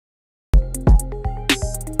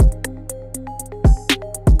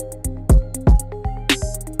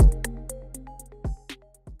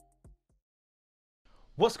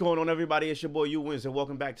What's going on, everybody? It's your boy YouWinns, and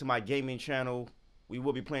welcome back to my gaming channel. We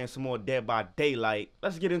will be playing some more Dead by Daylight.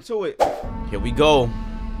 Let's get into it. Here we go.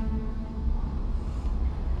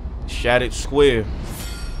 Shattered Square.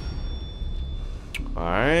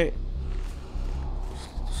 Alright.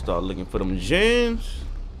 Start looking for them gems.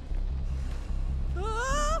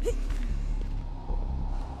 Oh,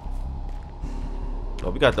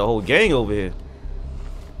 we got the whole gang over here.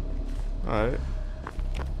 Alright.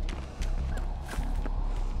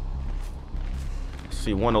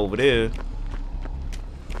 See one over there.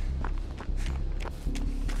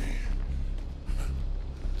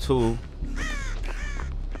 Two.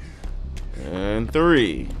 And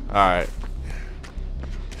three. Alright.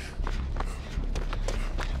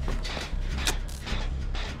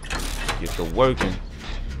 Get to working.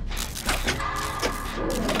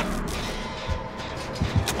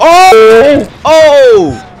 Oh!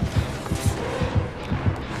 Oh!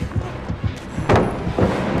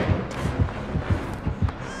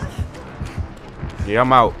 Yeah,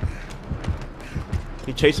 I'm out.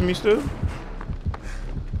 He chasing me still?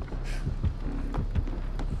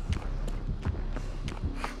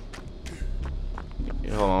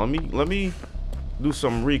 Yeah, hold on, let me do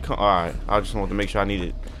some recon. Alright, I just wanted to make sure I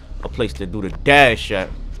needed a place to do the dash at.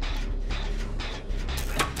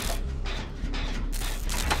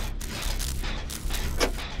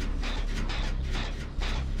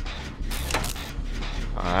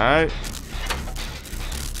 Alright.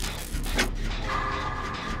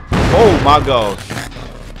 Oh my gosh.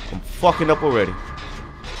 I'm fucking up already.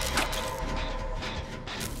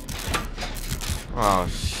 Oh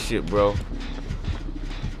shit, bro.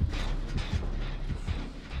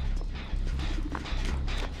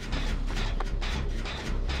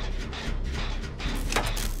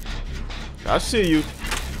 I see you.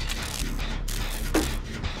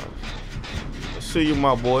 I see you,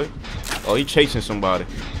 my boy. Oh, he chasing somebody.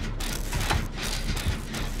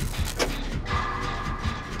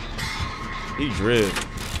 He drilled.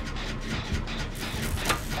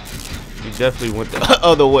 He definitely went the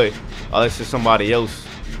other way. Unless it's somebody else.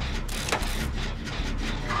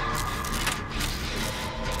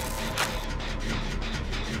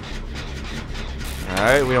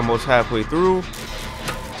 Alright, we almost halfway through.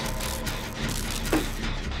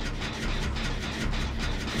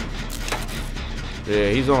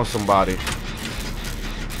 Yeah, he's on somebody.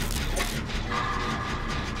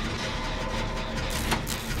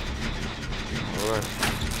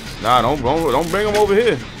 Nah, don't bring him over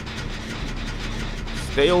here.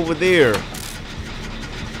 Stay over there.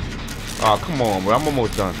 Oh, come on, bro. I'm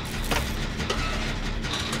almost done.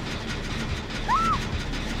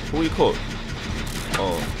 Who he caught?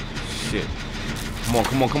 Oh, shit. Come on,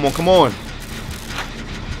 come on, come on, come on.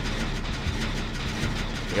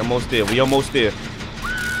 We almost there. We almost there.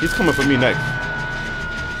 He's coming for me next.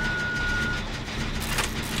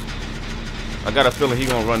 I got a feeling he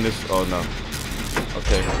gonna run this. Oh, no.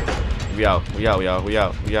 Okay. We out. We out, y'all. We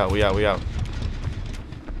out. We out. We out. We out.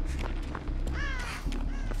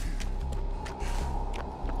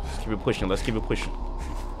 Let's keep it pushing. Let's keep it pushing.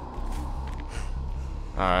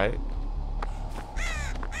 Alright.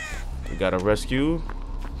 We got a rescue.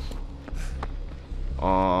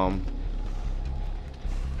 I'm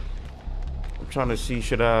trying to see,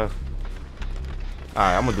 should I...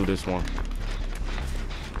 Alright, I'm gonna do this one.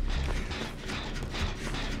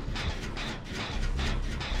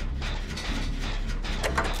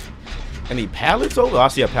 Any pallets over? Oh, I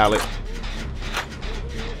see a pallet.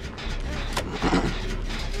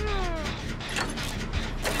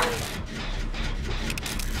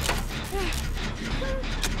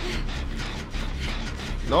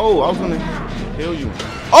 No, I was gonna kill you.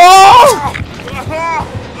 Oh!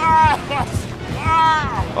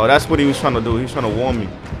 Oh, that's what he was trying to do. He was trying to warn me.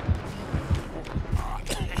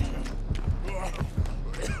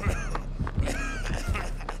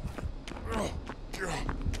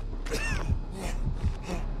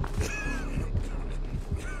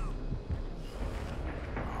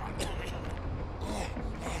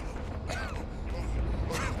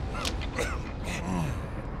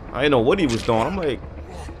 I didn't know what he was doing. I'm like,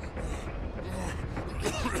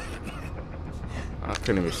 I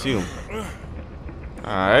couldn't even see him.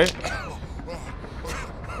 Alright.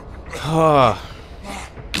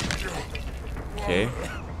 Okay.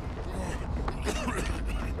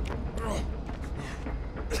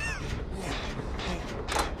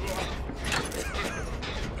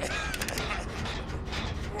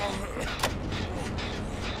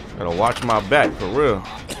 Gotta watch my back for real.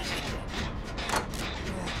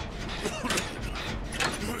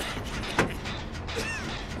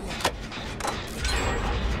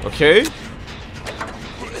 Okay.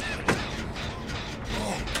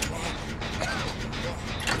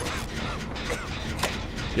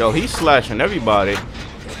 Yo, he's slashing everybody.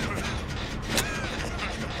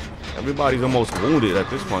 Everybody's almost wounded at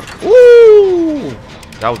this point. Woo!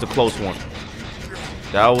 That was a close one.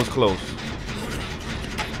 That was close.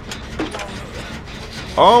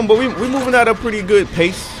 But we moving at a pretty good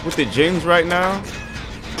pace with the gens right now.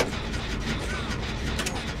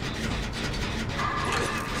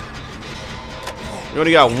 We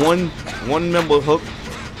only got one member hook.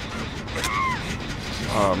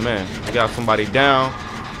 Oh man, I got somebody down.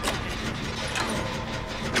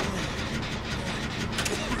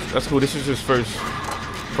 That's cool. This is his first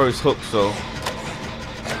hook, so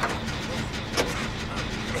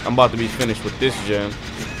I'm about to be finished with this gen.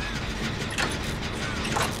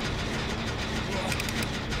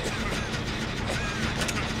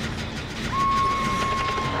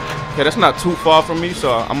 Okay, that's not too far from me,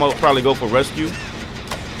 so I'm gonna probably go for rescue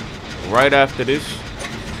right after this.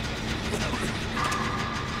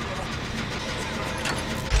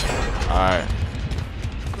 Alright.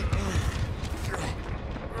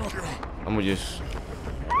 I'm gonna just...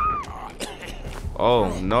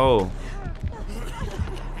 Oh, no.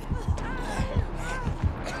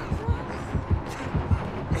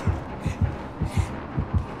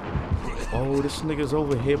 Oh, this nigga's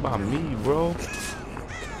over here by me, bro.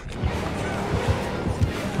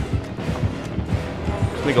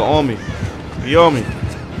 This nigga on me. He on me.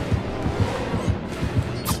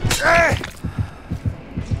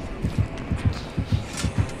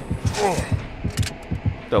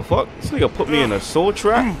 The fuck? This nigga put me in a soul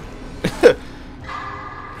trap?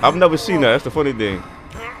 I've never seen that. That's the funny thing.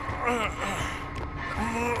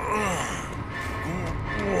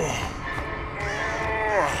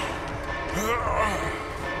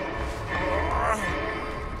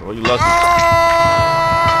 Oh, you lucky.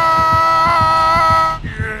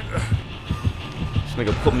 This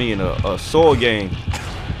nigga put me in a soul game.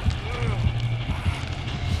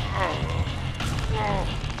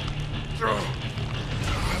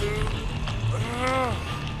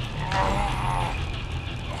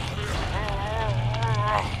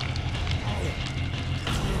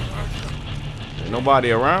 Ain't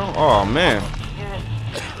nobody around? Oh man.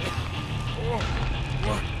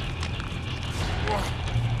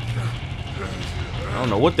 I don't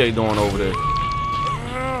know what they doing over there.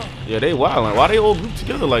 Yeah, they wildin'. Why they all grouped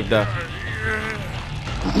together like that?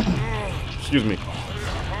 Excuse me.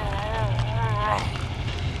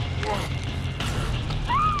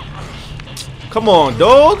 Come on,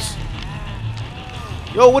 dogs.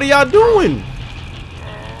 Yo, what are y'all doing?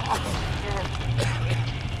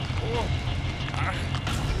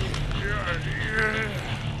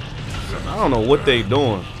 I don't know what they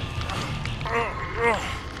doing.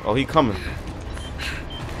 Oh, he coming.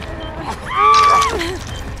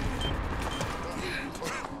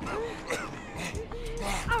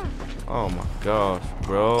 Oh my gosh,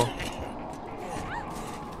 bro.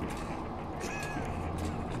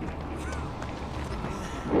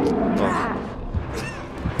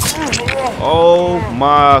 Oh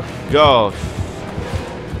my gosh.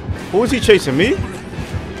 Who is he chasing, me?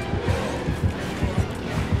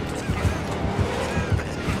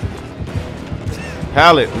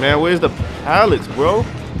 Pallet, man. Where's the pallets, bro?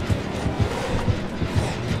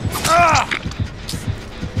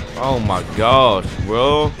 Oh my gosh,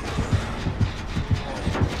 bro.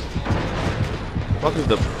 What is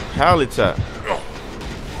the pallets at?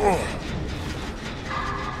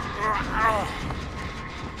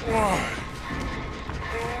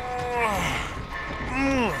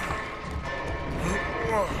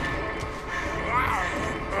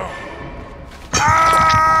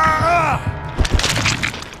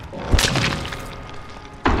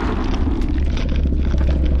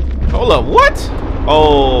 Hold up, what?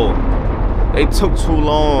 Oh, they took too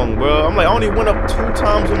long, bro. I'm like, I only went up 2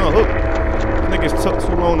 times on the hook. Niggas took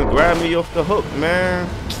too long to grab me off the hook, man.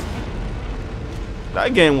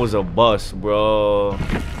 That game was a bust, bro.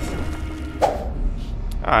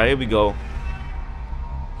 Alright, here we go.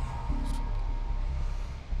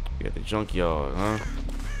 We got the junkyard, huh?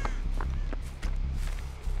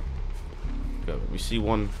 We see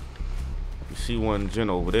one gen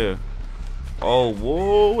over there. Oh,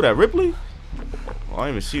 whoa, that Ripley? Oh, I didn't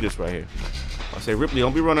even see this right here. I say, Ripley,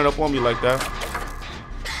 don't be running up on me like that.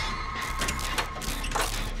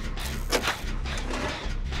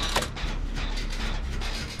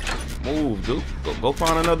 Move, dude. Go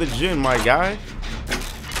find another gen, my guy.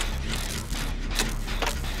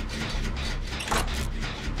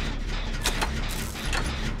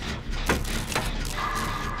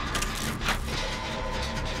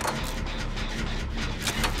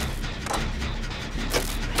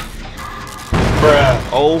 Bruh.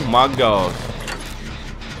 Oh my gosh.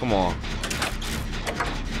 Come on.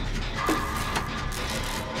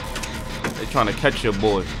 trying to catch your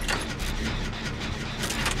boy.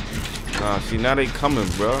 Nah, see, now they coming,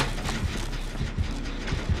 bro.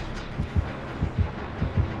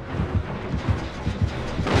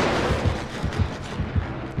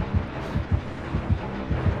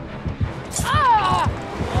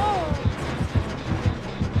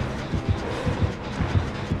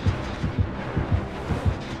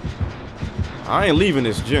 I ain't leaving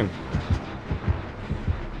this gym.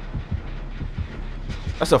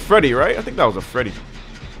 That's a Freddy, right? I think that was a Freddy.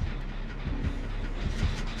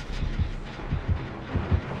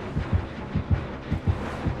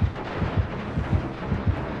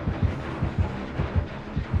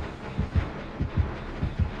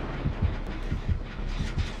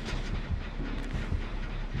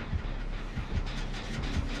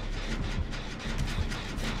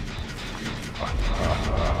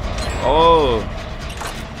 Oh.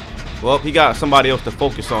 Well, he got somebody else to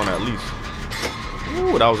focus on at least.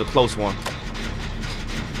 Ooh, that was a close one.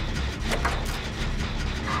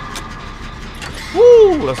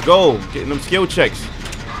 Woo, let's go. Getting them skill checks.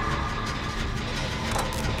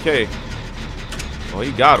 Okay. Oh,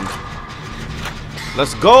 he got him.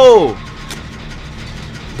 Let's go.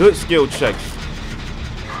 Good skill checks.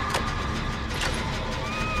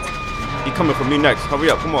 He coming for me next. Hurry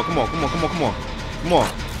up. Come on, come on, come on, come on, come on. Come on.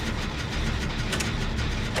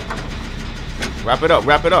 Wrap it up,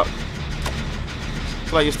 wrap it up.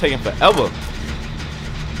 It's like it's taking forever.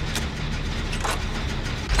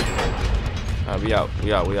 Alright, we out,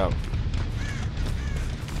 we out, we out.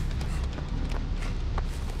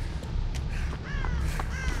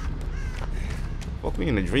 Fuck me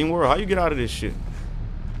in the dream world. How you get out of this shit?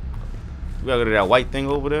 We gotta go to that white thing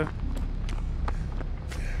over there.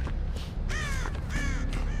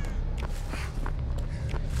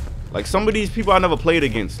 Like some of these people I never played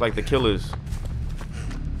against, like the killers.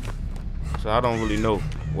 So I don't really know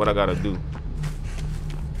what I gotta do.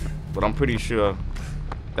 But I'm pretty sure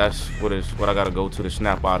that's what I gotta go to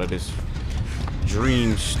snap out of this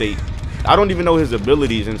dream state. I don't even know his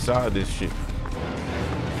abilities inside this shit.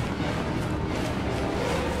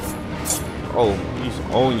 Oh, he's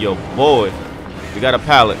on your boy. We got a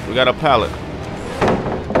pallet. We got a pallet.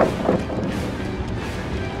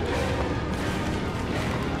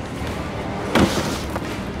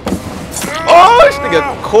 Oh, this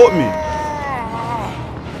nigga caught me.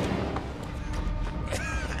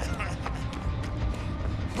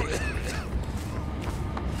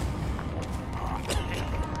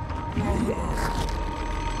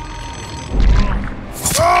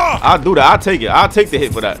 I'll do that. I'll take it. I'll take the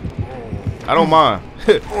hit for that. I don't mind.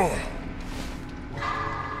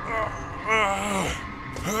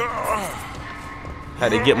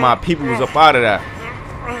 Had to get my peoples up out of that.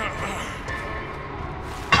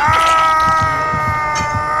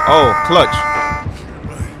 Oh, clutch.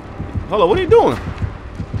 Hold on, what are you doing?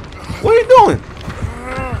 What are you doing?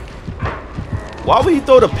 Why would he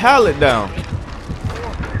throw the pallet down?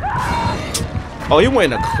 Oh, he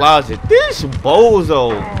went in the closet. This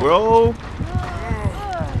bozo, bro.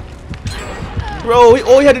 Bro,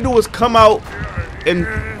 all he had to do was come out and...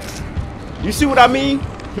 You see what I mean?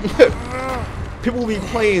 People be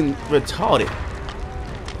playing retarded.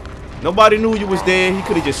 Nobody knew you was there. He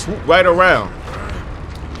could have just swooped right around.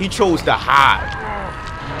 He chose to hide.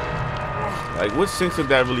 Like, what sense did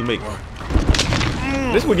that really make?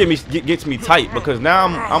 This would gets me tight because now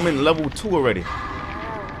I'm in level 2 already.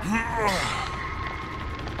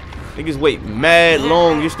 Niggas wait mad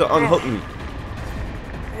long just to unhook me.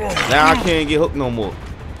 Now I can't get hooked no more.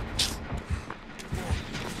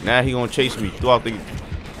 Now he gonna chase me throughout the.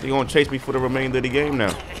 He gonna chase me for the remainder of the game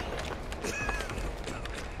now.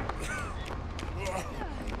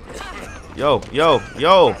 Yo, yo,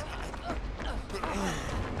 yo.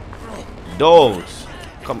 Dogs,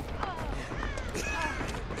 come.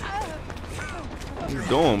 What you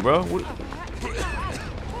doing, bro? What?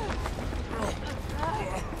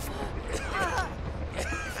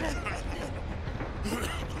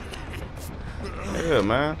 Yeah,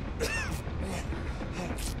 man.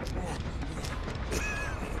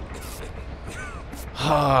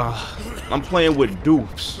 I'm playing with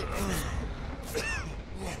dupes.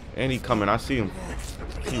 And he coming. I see him.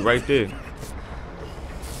 He right there.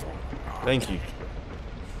 Thank you.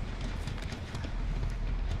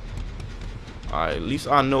 Alright, at least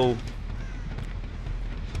I know.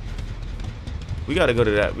 We gotta go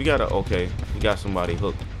to that. We gotta. Okay. We got somebody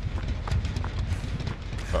hooked.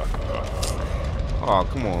 Oh,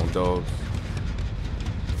 come on, dogs.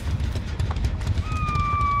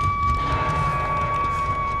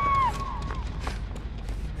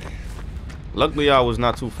 Luckily, I was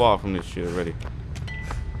not too far from this shit already.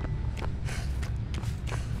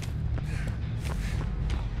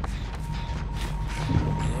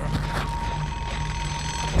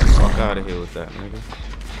 out of here with that, nigga.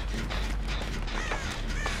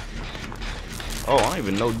 Oh, I didn't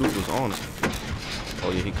even know dude was on it.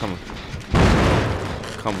 Oh yeah, he coming.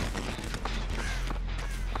 Coming.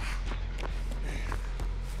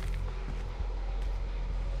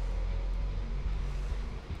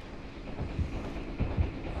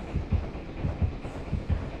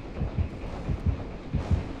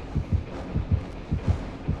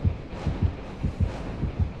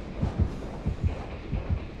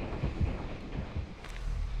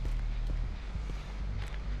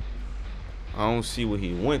 I don't see where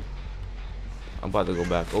he went. I'm about to go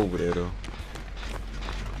back over there though.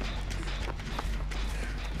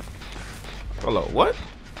 Hello, what?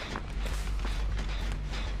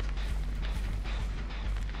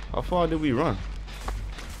 How far did we run?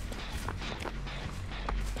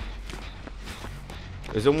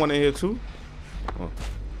 Is there one in here too? Oh.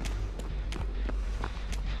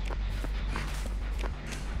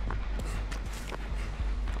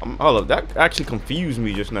 Hold up, that actually confused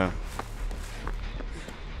me just now.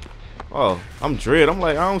 Oh, I'm dread. I'm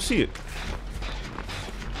like, I don't see it.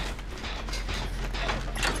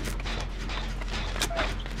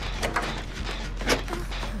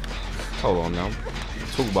 Hold on now.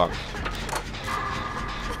 Toolbox.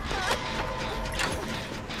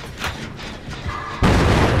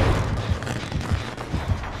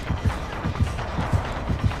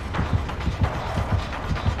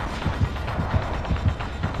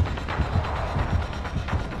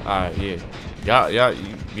 Alright, yeah.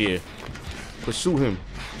 Yeah. Pursue him.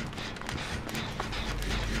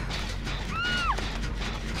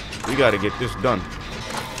 We gotta get this done.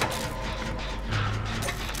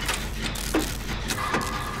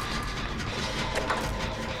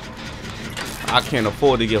 I can't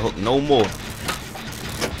afford to get hooked no more.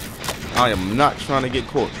 I am not trying to get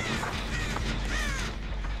caught.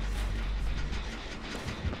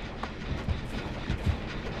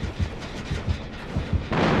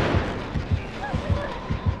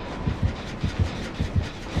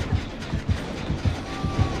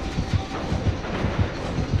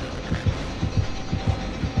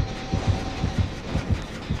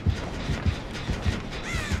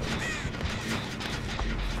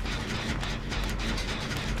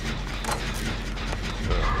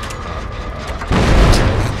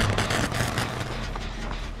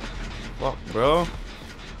 Fuck, bro.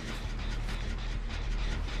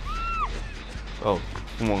 Oh,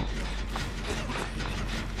 come on.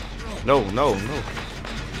 No.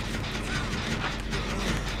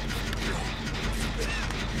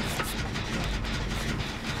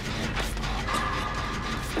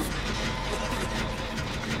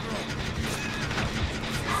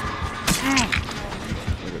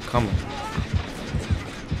 Nigga coming.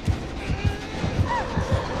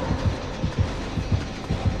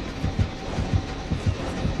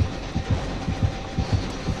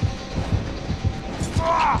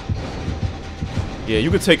 Yeah, you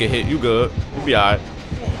could take a hit. You good. You'll be alright.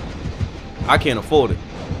 I can't afford it.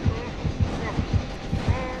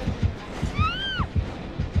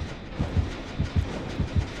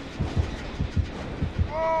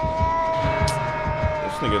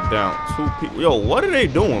 This nigga down 2 people. Yo, what are they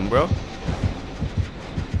doing, bro?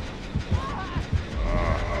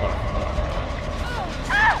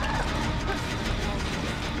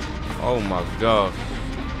 Oh my god.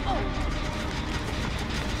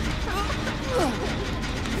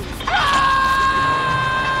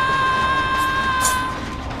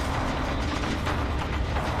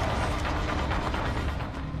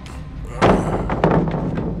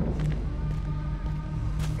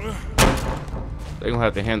 They gonna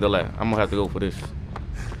have to handle that. I'm gonna have to go for this.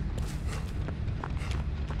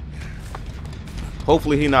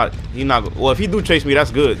 Hopefully he not. Well, if he do chase me,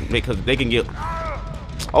 that's good because they can get.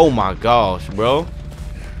 Oh my gosh, bro.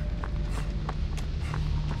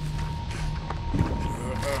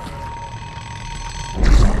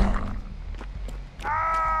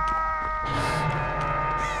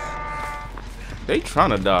 They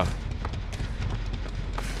trying to die.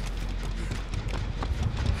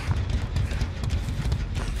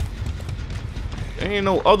 There ain't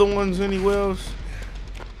no other ones anywhere else.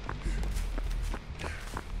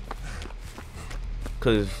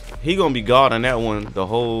 Cause he gonna be guarding that one the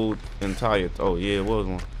whole entire. Oh yeah, it was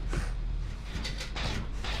one.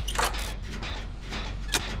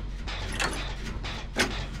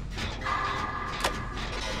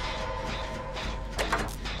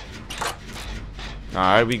 All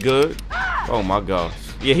right, we good. Oh my gosh.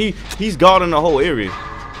 Yeah, he's guarding the whole area.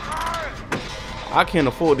 I can't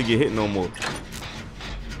afford to get hit no more.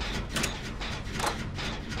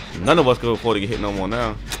 None of us can afford to get hit no more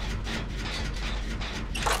now.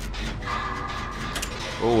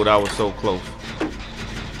 Oh, that was so close.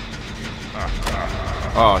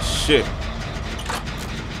 Oh, shit.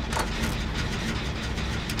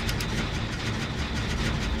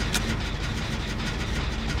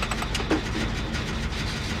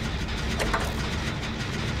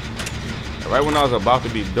 Right when I was about to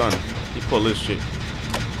be done, he pulled this shit.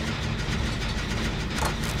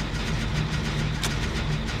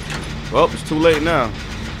 Well, it's too late now.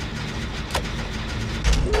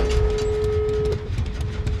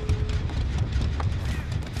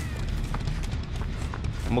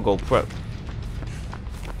 I'm gonna go prep.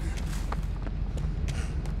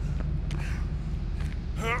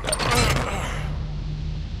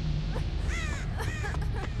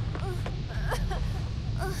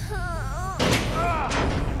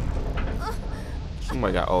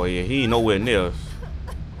 Somebody got, oh yeah, he ain't nowhere near us.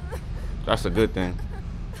 That's a good thing.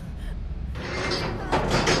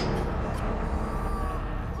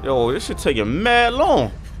 Yo, this shit taking mad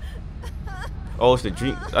long. Oh, it's the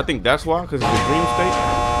dream. I think that's why, because it's the dream state.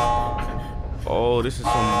 Oh, this is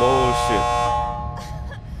some bullshit.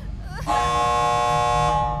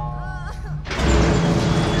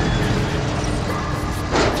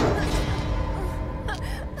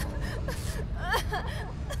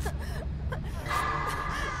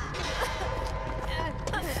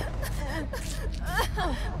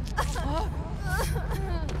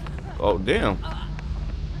 Oh, damn.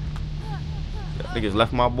 That niggas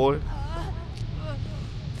left my boy.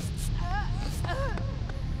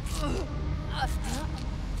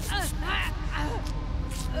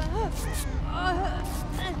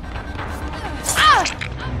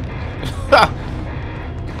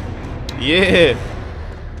 Yeah.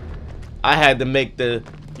 I had to make the,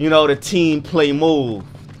 you know, the team play move.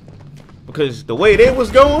 Because the way they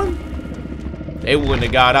was going, they wouldn't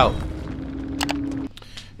have got out.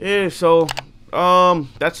 Yeah, so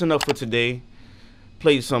that's enough for today.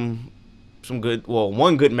 Played some good, well,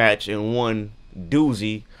 one good match and one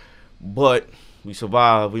doozy, but we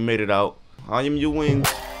survived. We made it out. I am YouWinns.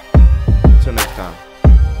 Until next time.